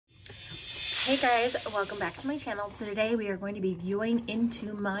Hey guys, welcome back to my channel. So today we are going to be viewing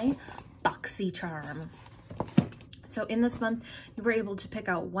into my Boxycharm. So in this month, you were able to pick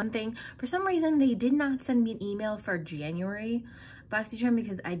out one thing. For some reason, they did not send me an email for January Boxycharm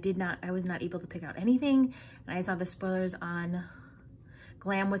because I was not able to pick out anything. And I saw the spoilers on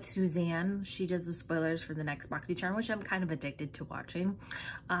Glam with Suzanne. She does the spoilers for the next Boxycharm, which I'm kind of addicted to watching.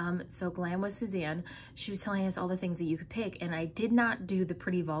 So Glam with Suzanne, she was telling us all the things that you could pick, and I did not do the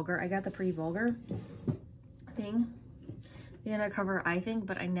Pretty Vulgar. I got the Pretty Vulgar thing, the undercover eye thing,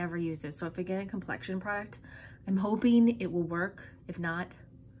 but I never used it. So if I get a complexion product, I'm hoping it will work. If not,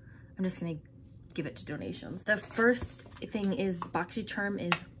 I'm just gonna give it to donations. The first thing is Boxycharm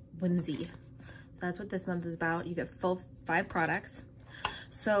is Whimsy. So that's what this month is about. You get full 5 products.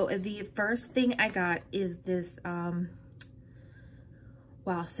 So the first thing I got is this,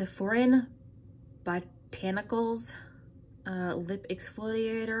 Sephorin Botanicals lip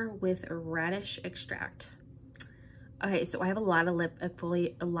exfoliator with radish extract. Okay, so I have a lot of lip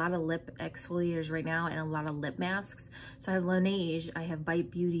exfoliators right now and a lot of lip masks. So I have Laneige, I have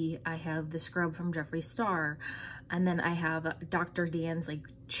Bite Beauty, I have the scrub from Jeffree Star, and then I have Dr. Dan's like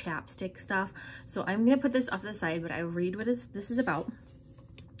chapstick stuff. So I'm gonna put this off to the side, but I'll read what this is about.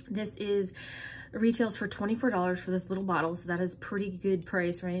 This retails for $24 for this little bottle, so that is pretty good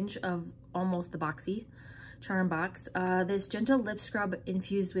price range of almost the Boxycharm box. This gentle lip scrub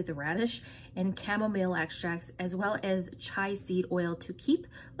infused with radish and chamomile extracts, as well as chai seed oil to keep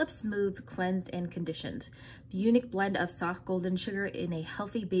lips smooth, cleansed, and conditioned. The unique blend of soft golden sugar in a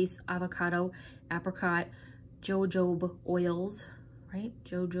healthy base, avocado, apricot, jojoba oils, right?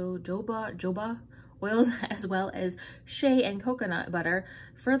 Jojoba oils, as well as shea and coconut butter,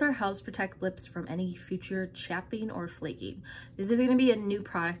 further helps protect lips from any future chapping or flaking. This is going to be a new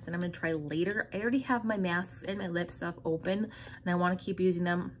product that I'm going to try later. I already have my masks and my lip stuff open, and I want to keep using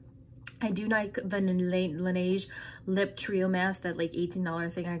them. I do like the Laneige lip trio mask, that like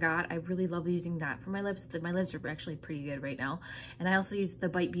 $18 thing I got. I really love using that for my lips. My lips are actually pretty good right now. And I also use the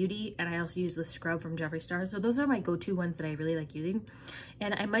Bite Beauty, and I also use the scrub from Jeffree Star. So those are my go-to ones that I really like using.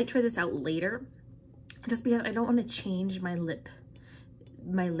 And I might try this out later, just because I don't want to change my lip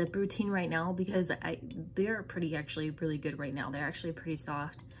routine right now, because they're actually really good right now. They're actually pretty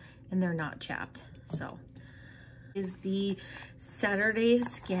soft and they're not chapped. So is the Saturday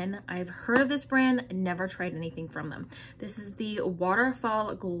Skin. I've heard of this brand, never tried anything from them. This is the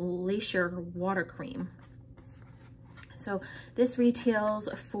Waterfall Glacier Water Cream. So this retails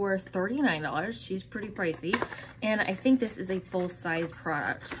for $39. She's pretty pricey, and I think this is a full-size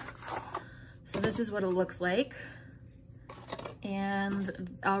product. So this is what it looks like,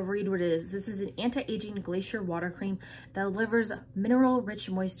 and I'll read what it is. This is an anti-aging glacier water cream that delivers mineral-rich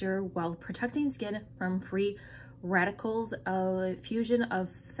moisture while protecting skin from free radicals. A fusion of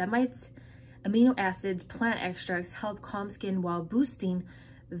phthalates, amino acids, plant extracts help calm skin while boosting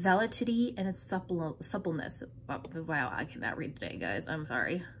volatility and its suppleness. Wow, I cannot read today, guys. I'm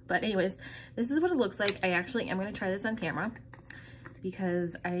sorry. But anyways, this is what it looks like. I'm going to try this on camera,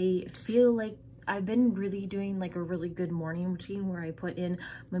 because I feel like I've been really doing like a really good morning routine where I put in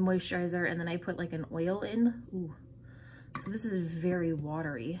my moisturizer and then I put like an oil in. Ooh. So this is very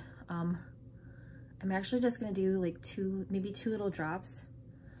watery. I'm actually just gonna do like maybe two little drops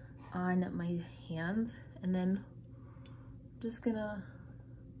on my hand, and then just gonna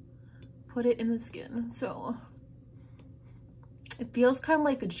put it in the skin. So it feels kind of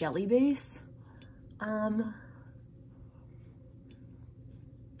like a jelly base.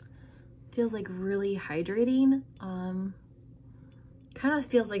 Feels like really hydrating. Kind of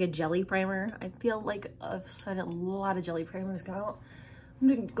feels like a jelly primer. I feel like I've said a lot of jelly primers go. I'm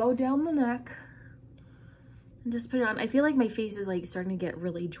gonna go down the neck and just put it on. I feel like my face is like starting to get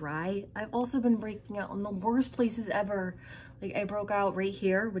really dry. I've also been breaking out in the worst places ever. Like I broke out right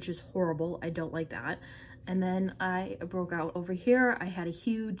here, which is horrible. I don't like that. And then I broke out over here. I had a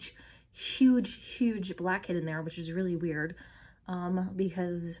huge blackhead in there, which is really weird,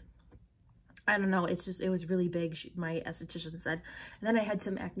 because I don't know, it was really big, my esthetician said. And then I had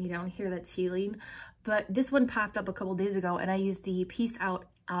some acne down here that's healing. But this one popped up a couple days ago, and I used the Peace Out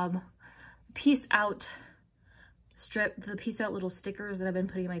strip, the Peace Out little stickers that I've been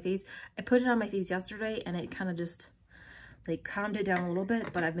putting on my face. I put it on my face yesterday, and it kind of just like calmed it down a little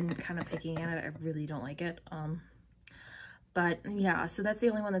bit, but I've been kind of picking at it. I really don't like it. But yeah, so that's the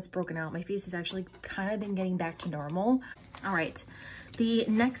only one that's broken out. My face has actually kind of been getting back to normal. All right, the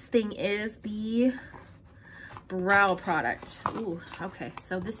next thing is the brow product. Ooh, okay,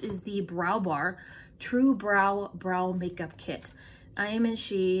 so this is the Brow Bar True Brow Makeup Kit. I am in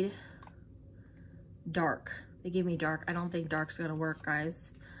shade dark. They gave me dark. I don't think dark's gonna work,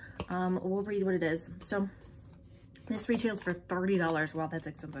 guys. We'll read what it is. So this retails for $30. Wow, that's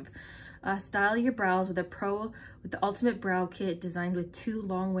expensive. Style your brows with the ultimate brow kit designed with 2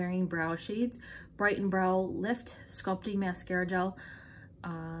 long-wearing brow shades, brighten brow lift, sculpting mascara gel,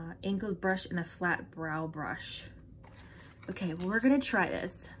 angled brush, and a flat brow brush. Okay, well, we're gonna try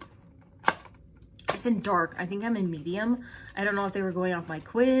this. It's in dark. I think I'm in medium. I don't know if they were going off my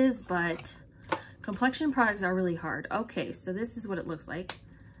quiz, but complexion products are really hard. Okay, so this is what it looks like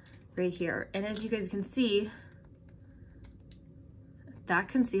right here. And as you guys can see, that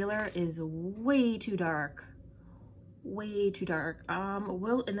concealer is way too dark. Way too dark.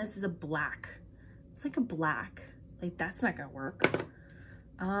 And this is a black. It's like a black. Like, that's not gonna work.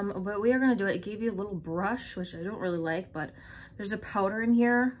 But we are gonna do it. It gave you a little brush, which I don't really like, but there's a powder in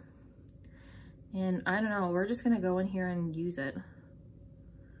here. And I don't know, we're just gonna go in here and use it.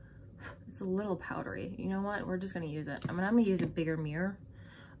 It's a little powdery. You know what? We're just gonna use it. I'm gonna use a bigger mirror.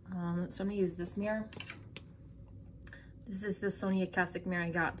 So I'm gonna use this mirror. This is the Sonia Kasic mirror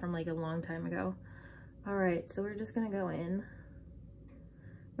I got from like a long time ago. All right, so we're just gonna go in.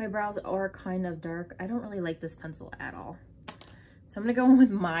 My brows are kind of dark. I don't really like this pencil at all. So I'm gonna go in with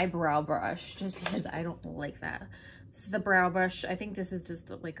my brow brush just because I don't like that. This is the brow brush. I think this is just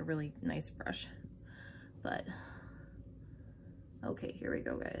like a really nice brush, but okay, here we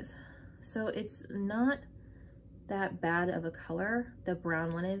go, guys. So it's not that bad of a color. The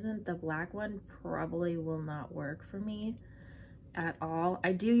brown one isn't. The black one probably will not work for me at all.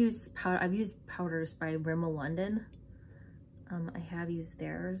 I do use powder. I've used powders by Rimmel London. I have used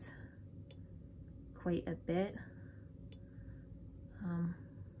theirs quite a bit.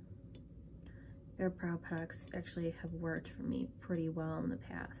 Their brow products actually have worked for me pretty well in the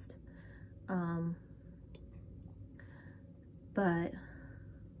past.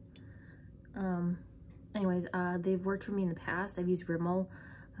 Anyways, they've worked for me in the past. I've used Rimmel.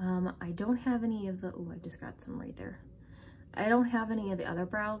 I don't have any of the, oh, I just got some right there. I don't have any of the other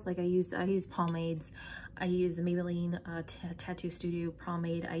brows. Like I use pomades. I use the Maybelline Tattoo Studio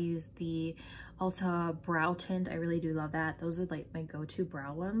pomade. I use the Ulta brow tint. I really do love that. Those are like my go-to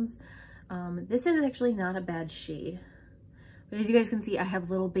brow ones. This is actually not a bad shade. But as you guys can see, I have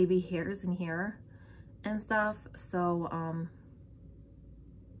little baby hairs in here and stuff. So,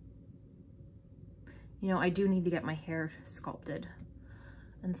 you know, I do need to get my hair sculpted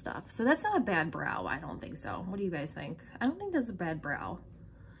and stuff. So that's not a bad brow. I don't think so. What do you guys think? I don't think that's a bad brow.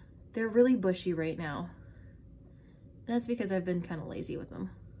 They're really bushy right now. And that's because I've been kind of lazy with them.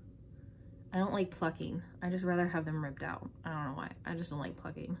 I don't like plucking. I just rather have them ripped out. I don't know why. I just don't like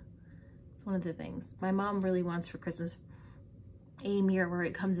plucking. It's one of the things. My mom really wants for Christmas a mirror where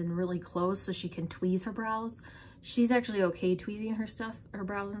it comes in really close so she can tweeze her brows. She's actually okay tweezing her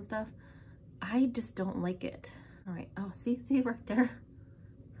brows and stuff. I just don't like it. All right. Oh, see right there.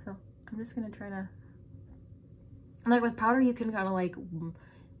 So I'm just gonna try to, like with powder, you can kind of like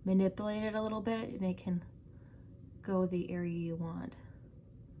manipulate it a little bit and it can go the area you want.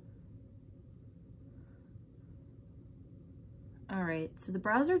 All right, so the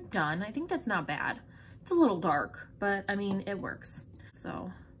brows are done. I think that's not bad. It's a little dark, but I mean, it works.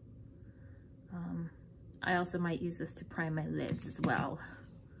 So I also might use this to prime my lids as well.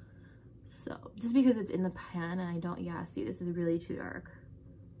 So just because it's in the pan and I don't, yeah, see, this is really too dark.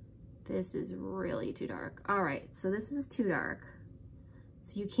 This is really too dark. All right, so this is too dark.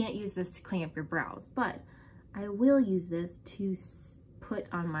 So you can't use this to clean up your brows, but I will use this to put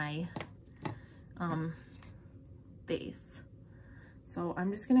on my base. So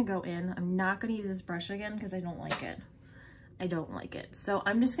I'm just gonna go in. I'm not gonna use this brush again because I don't like it. I don't like it. So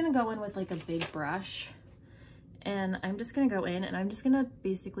I'm just gonna go in with like a big brush and I'm just gonna go in and I'm just gonna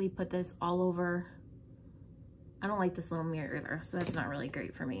basically put this all over. I don't like this little mirror either, so that's not really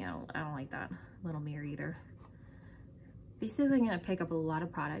great for me. I don't like that little mirror either. Basically, I'm gonna pick up a lot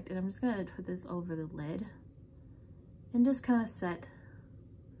of product and I'm just gonna put this over the lid and just kind of set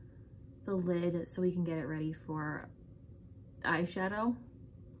the lid so we can get it ready for eyeshadow.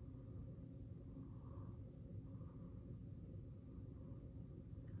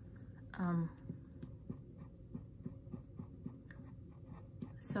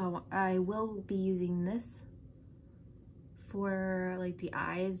 So I will be using this for like the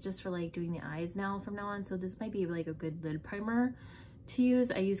eyes, just for like doing the eyes now from now on. So this might be like a good lid primer to use.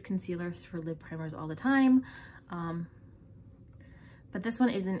 I use concealers for lid primers all the time. But this one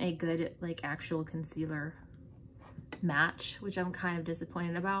isn't a good like actual concealer match, which I'm kind of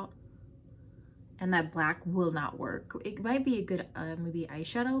disappointed about. And that black will not work. It might be a good maybe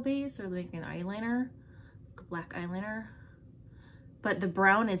eyeshadow base or like an eyeliner, like a black eyeliner. But the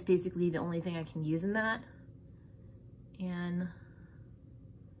brown is basically the only thing I can use in that. And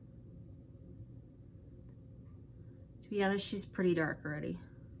be honest, she's pretty dark already.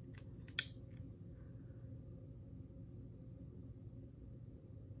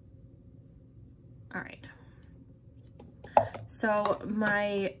 All right. So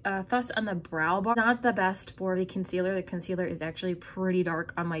my thoughts on the brow bar, not the best for the concealer. The concealer is actually pretty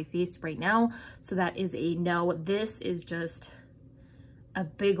dark on my face right now. So that is a no. This is just a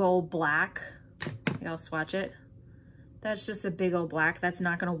big old black. I'll swatch it. That's just a big old black. That's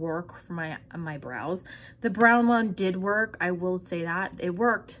not gonna work for my brows. The brown one did work. I will say that. It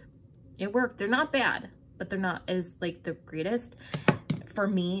worked. It worked. They're not bad, but they're not as like the greatest. For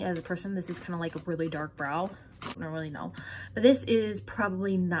me as a person, this is kind of like a really dark brow. I don't really know. But this is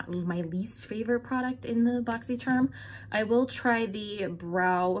probably not my least favorite product in the Boxycharm. I will try the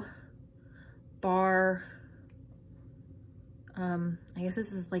brow bar. I guess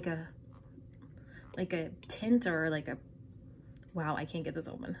this is like a tint or like a, wow, I can't get this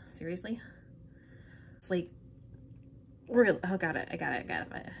open. Seriously? It's like, real, oh, got it, I got it,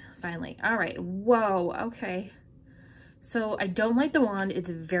 finally. All right, whoa, okay. So I don't like the wand, it's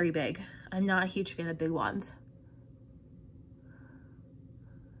very big. I'm not a huge fan of big wands.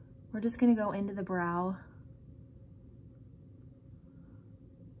 We're just gonna go into the brow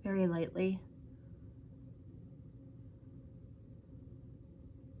very lightly.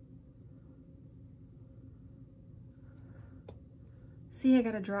 See, I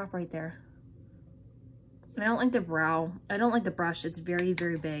got a drop right there. I don't like the brow. I don't like the brush. It's very,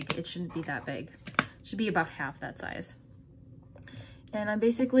 very big. It shouldn't be that big. It should be about half that size. And I'm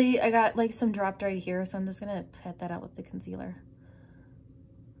basically, I got like some dropped right here, so I'm just gonna pat that out with the concealer.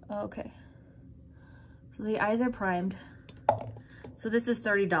 Okay. So the eyes are primed. So this is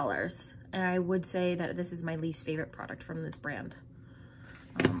 $30. And I would say that this is my least favorite product from this brand.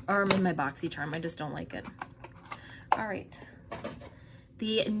 Or in my Boxycharm, I just don't like it. All right.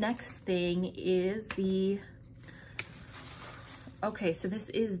 The next thing is the, okay, so this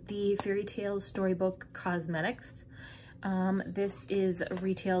is the Fairy Tale Storybook Cosmetics. This is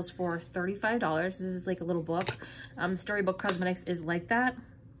retails for $35. This is like a little book. Storybook Cosmetics is like that.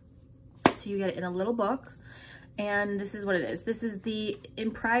 So you get it in a little book. And this is what it is. This is the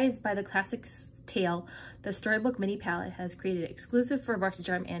Imprised by the Classic Tale. The Storybook Mini Palette has created exclusive for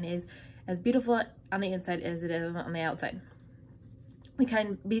Boxycharm and is as beautiful on the inside as it is on the outside.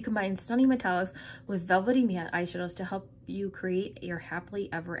 We combine stunning metallics with velvety matte eyeshadows to help you create your happily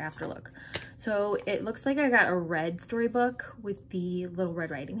ever after look. So it looks like I got a red storybook with the little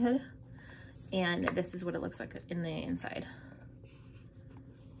Red Riding Hood. And this is what it looks like in the inside.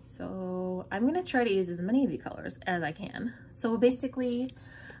 So I'm gonna try to use as many of the colors as I can. So basically,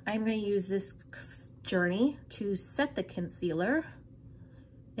 I'm gonna use this Journey to set the concealer.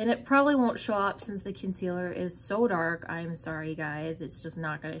 And it probably won't show up since the concealer is so dark. I'm sorry guys, it's just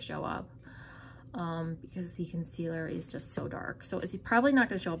not gonna show up because the concealer is just so dark. So it's probably not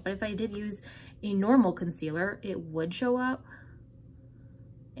gonna show up, but if I did use a normal concealer, it would show up.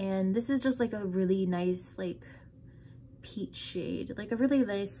 And this is just like a really nice like peach shade, like a really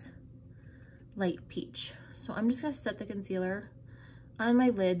nice light peach. So I'm just gonna set the concealer on my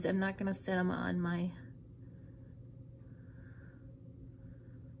lids. I'm not gonna set them on my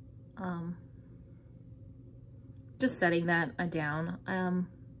just setting that down.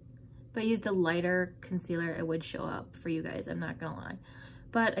 If I used a lighter concealer, it would show up for you guys, I'm not gonna lie.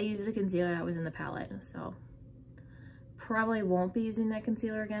 But I used the concealer that was in the palette, so probably won't be using that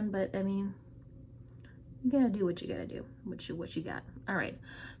concealer again, but I mean, you gotta do what you gotta do, what you got. All right,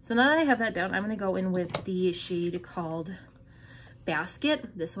 so now that I have that down, I'm gonna go in with the shade called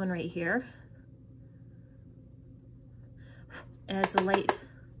Basket, this one right here. And it's a light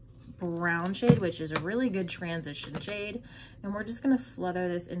brown shade, which is a really good transition shade. And we're just gonna flutter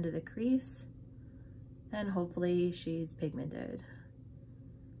this into the crease and hopefully she's pigmented.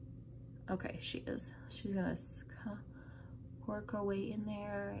 Okay, she is. She's gonna work her way in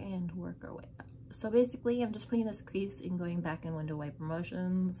there and work her way up. So basically I'm just putting this crease and going back in window wiper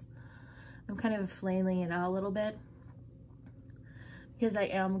motions. I'm kind of flailing it out a little bit because I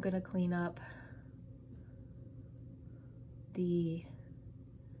am gonna clean up the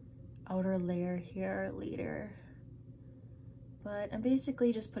outer layer here later, but I'm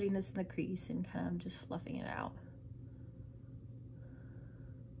basically just putting this in the crease and kind of just fluffing it out.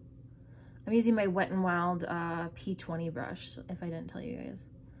 I'm using my Wet n Wild P20 brush, if I didn't tell you guys.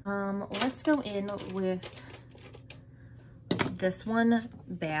 Let's go in with this one,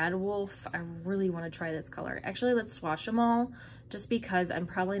 Bad Wolf. I really want to try this color. Actually, let's swatch them all just because I'm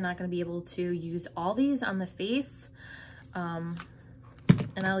probably not going to be able to use all these on the face.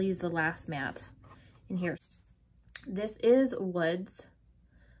 And I'll use the last matte in here. This is Woods,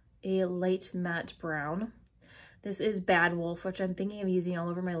 a light matte brown. This is Bad Wolf, which I'm thinking of using all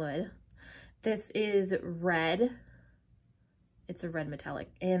over my lid. This is red. It's a red metallic.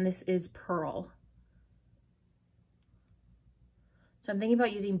 And this is Pearl. So I'm thinking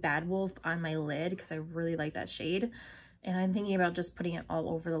about using Bad Wolf on my lid because I really like that shade. And I'm thinking about just putting it all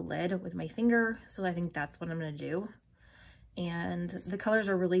over the lid with my finger. So I think that's what I'm going to do. And the colors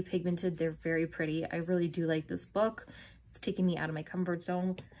are really pigmented. They're very pretty. I really do like this book. It's taking me out of my comfort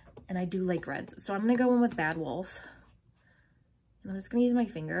zone. And I do like reds. So I'm going to go in with Bad Wolf. And I'm just going to use my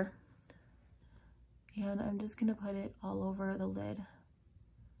finger. And I'm just going to put it all over the lid.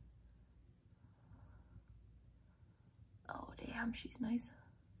 Oh, damn, she's nice.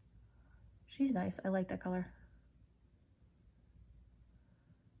 She's nice. I like that color.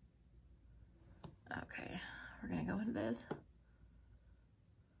 Okay, we're gonna go into this.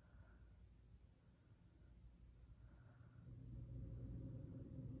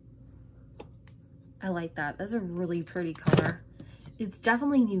 I like that. That's a really pretty color. It's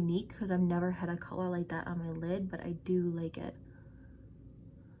definitely unique because I've never had a color like that on my lid, but I do like it.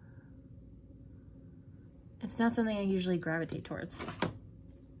 It's not something I usually gravitate towards.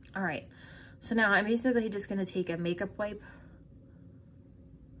 All right, so now I'm basically just gonna take a makeup wipe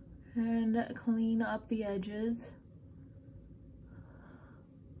and clean up the edges.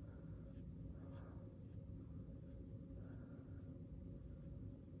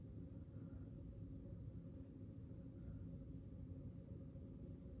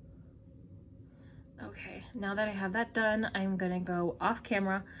 Okay, now that I have that done, I'm gonna go off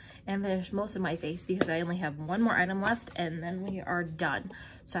camera and finish most of my face because I only have one more item left and then we are done.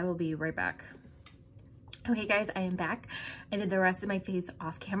 So I will be right back. Okay guys, I am back. I did the rest of my face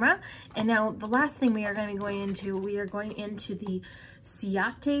off camera. And now the last thing we are going to be going into, we are going into the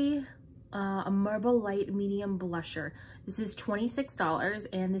Ciate Marble Light Medium Blusher. This is $26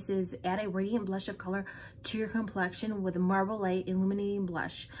 and this is add a radiant blush of color to your complexion with a Marble Light Illuminating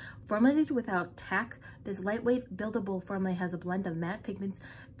Blush. Formulated without tack, this lightweight buildable formula has a blend of matte pigments,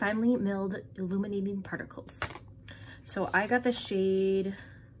 finely milled illuminating particles. So I got the shade...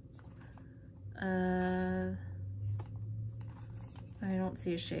 I don't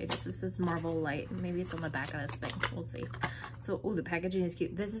see a shade. This is Marble Light. Maybe it's on the back of this thing. We'll see. So, oh, the packaging is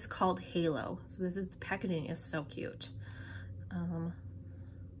cute. This is called Halo. So the packaging is so cute.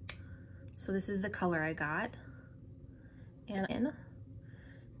 So this is the color I got. And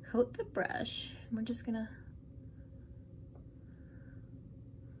coat the brush. We're just gonna...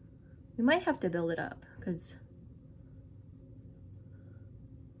 We might have to build it up because...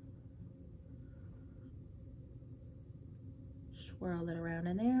 Swirl it around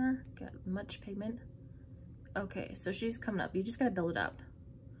in there. Got much pigment. Okay, so she's coming up. You just gotta build it up.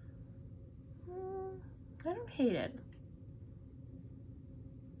 I don't hate it.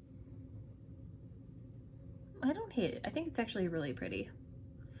 I don't hate it. I think it's actually really pretty.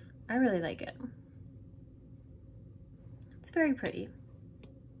 I really like it. It's very pretty.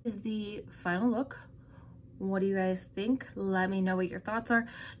 This is the final look. What do you guys think? Let me know what your thoughts are.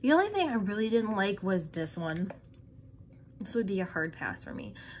 The only thing I really didn't like was this one. This would be a hard pass for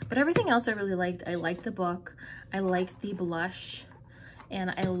me. But everything else I really liked. I liked the book. I liked the blush.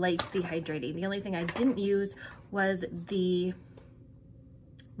 And I liked the hydrating. The only thing I didn't use was the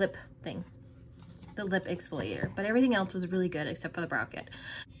lip thing. The lip exfoliator. But everything else was really good except for the brow kit.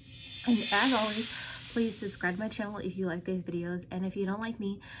 And as always, please subscribe to my channel if you like these videos. And if you don't like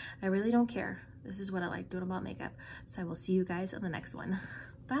me, I really don't care. This is what I like doing about makeup. So I will see you guys on the next one.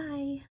 Bye.